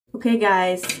Okay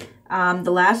guys,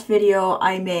 the last video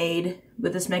I made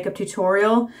with this makeup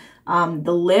tutorial,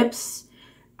 the lips,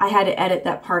 I had to edit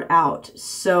that part out.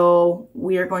 So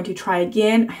we are going to try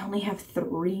again. I only have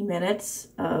 3 minutes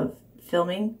of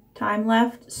filming time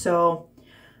left, so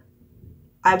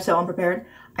I'm so unprepared.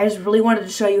 I just really wanted to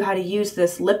show you how to use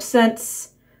this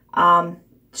LipSense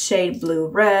shade Blue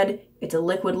Red. It's a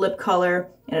liquid lip color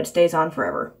and it stays on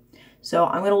forever. So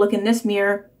I'm gonna look in this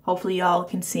mirror. Hopefully y'all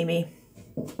can see me.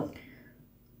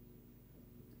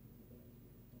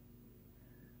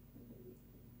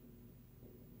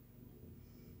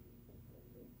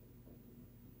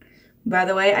 By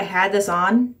the way, I had this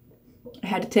on. I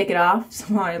had to take it off,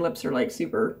 so my lips are like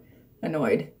super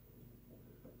annoyed.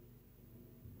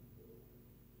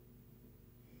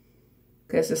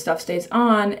 Because the stuff stays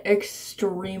on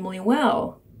extremely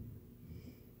well.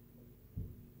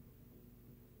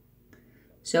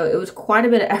 So it was quite a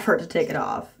bit of effort to take it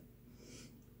off.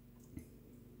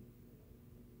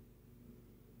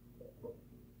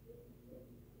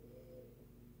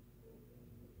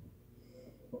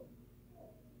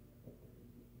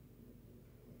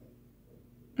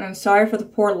 I'm sorry for the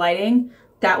poor lighting.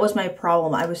 That was my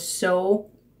problem. I was so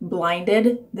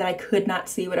blinded that I could not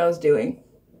see what I was doing.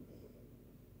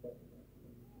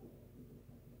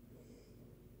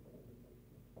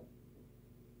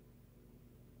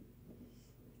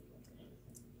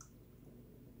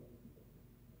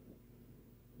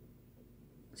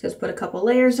 Just put a couple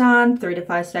layers on, 3 to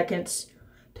 5 seconds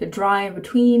to dry in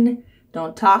between.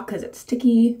 Don't talk because it's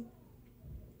sticky.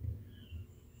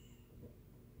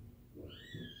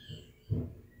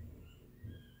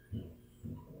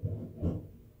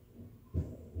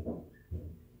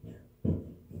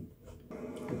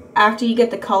 After you get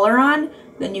the color on,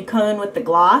 then you come in with the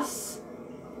gloss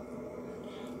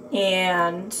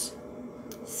and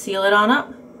seal it on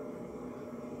up.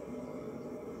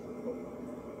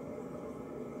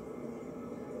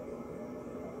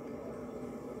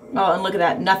 Oh, and look at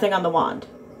that, nothing on the wand.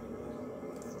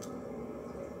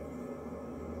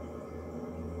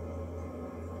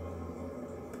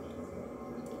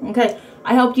 Okay,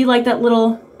 I hope you liked that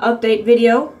little update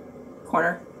video.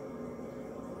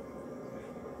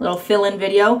 Little fill-in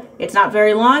video. It's not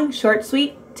very long, short,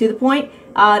 sweet, to the point.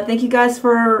 Thank you guys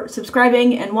for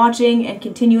subscribing and watching and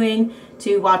continuing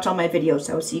to watch all my videos.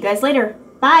 I will see you guys later.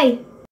 Bye!